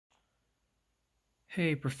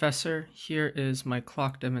Hey professor, here is my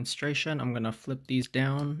clock demonstration. I'm going to flip these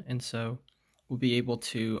down and so we'll be able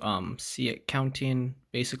to see it counting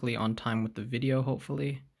basically on time with the video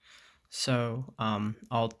hopefully. So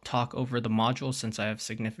I'll talk over the module since I have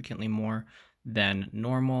significantly more than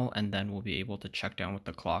normal, and then we'll be able to check down with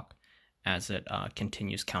the clock as it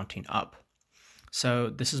continues counting up. So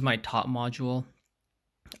this is my top module.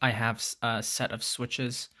 I have a set of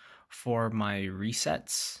switches for my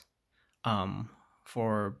resets,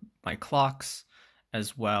 for my clocks,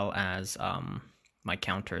 as well as my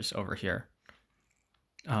counters over here.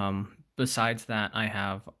 Besides that, I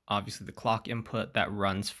have obviously the clock input that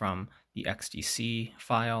runs from the XDC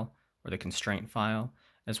file or the constraint file,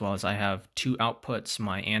 as well as I have two outputs,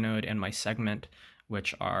 my anode and my segment,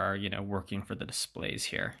 which are, working for the displays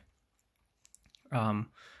here.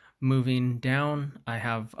 Moving down, I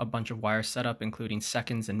have a bunch of wires set up, including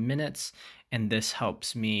seconds and minutes, and this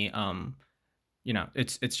helps me,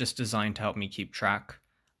 it's just designed to help me keep track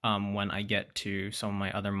when I get to some of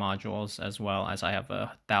my other modules, as well as I have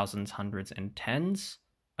thousands, hundreds, and tens.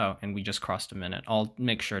 Oh, and we just crossed a minute. I'll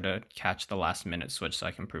make sure to catch the last minute switch so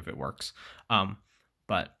I can prove it works.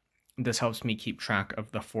 But this helps me keep track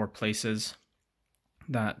of the 4 places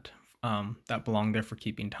that belong there for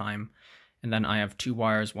keeping time. And then I have 2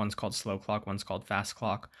 wires. One's called slow clock, one's called fast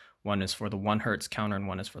clock. One is for the 1 Hertz counter and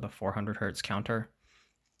one is for the 400 Hertz counter.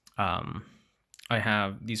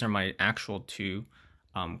 These are my actual 2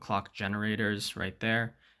 clock generators right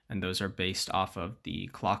there, and those are based off of the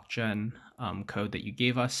ClockGen code that you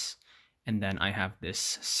gave us. And then I have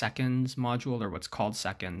this seconds module, or what's called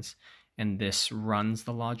seconds, and this runs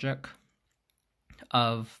the logic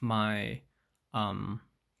of my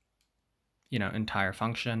entire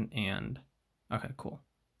function. And okay, cool,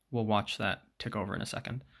 we'll watch that tick over in a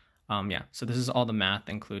second. So this is all the math,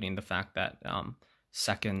 including the fact that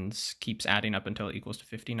seconds keeps adding up until it equals to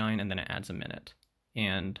 59, and then it adds a minute.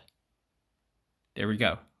 And there we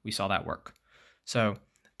go. We saw that work. So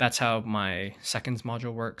that's how my seconds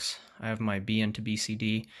module works. I have my BN to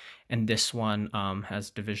BCD, and this one has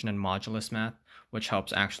division and modulus math, which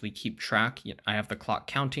helps actually keep track. I have the clock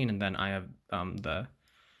counting, and then I have the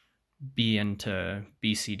BN to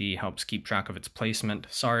BCD helps keep track of its placement.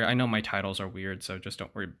 Sorry, I know my titles are weird, so just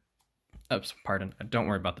don't worry. Oops, pardon. Don't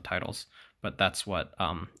worry about the titles, but that's what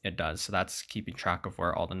it does. So that's keeping track of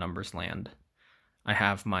where all the numbers land. I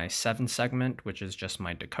have my 7 segment, which is just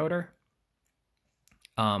my decoder.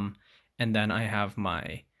 And then I have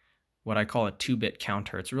my, what I call a 2-bit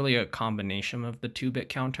counter. It's really a combination of the 2-bit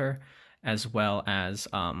counter as well as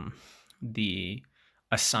the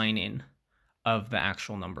assigning of the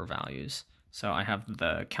actual number values. So I have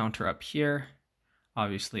the counter up here.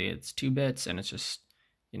 Obviously it's 2 bits and it's just,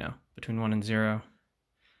 between 1 and 0.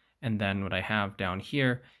 And then what I have down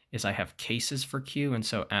here is I have cases for Q, and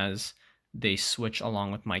so as they switch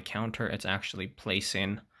along with my counter, it's actually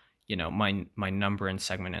placing, my number and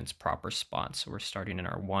segment in its proper spot. So we're starting in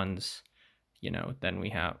our ones, then we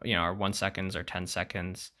have, our 1 seconds, our 10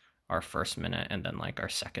 seconds, our first minute, and then like our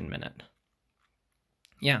second minute.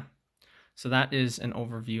 Yeah, so that is an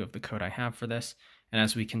overview of the code I have for this. And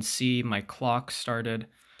as we can see, my clock started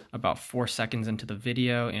about 4 seconds into the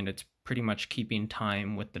video, and it's pretty much keeping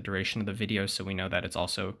time with the duration of the video, so we know that it's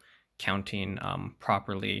also counting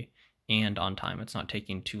properly and on time. It's not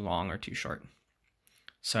taking too long or too short.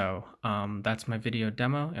 So that's my video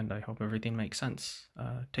demo, and I hope everything makes sense.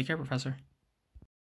 Take care, Professor.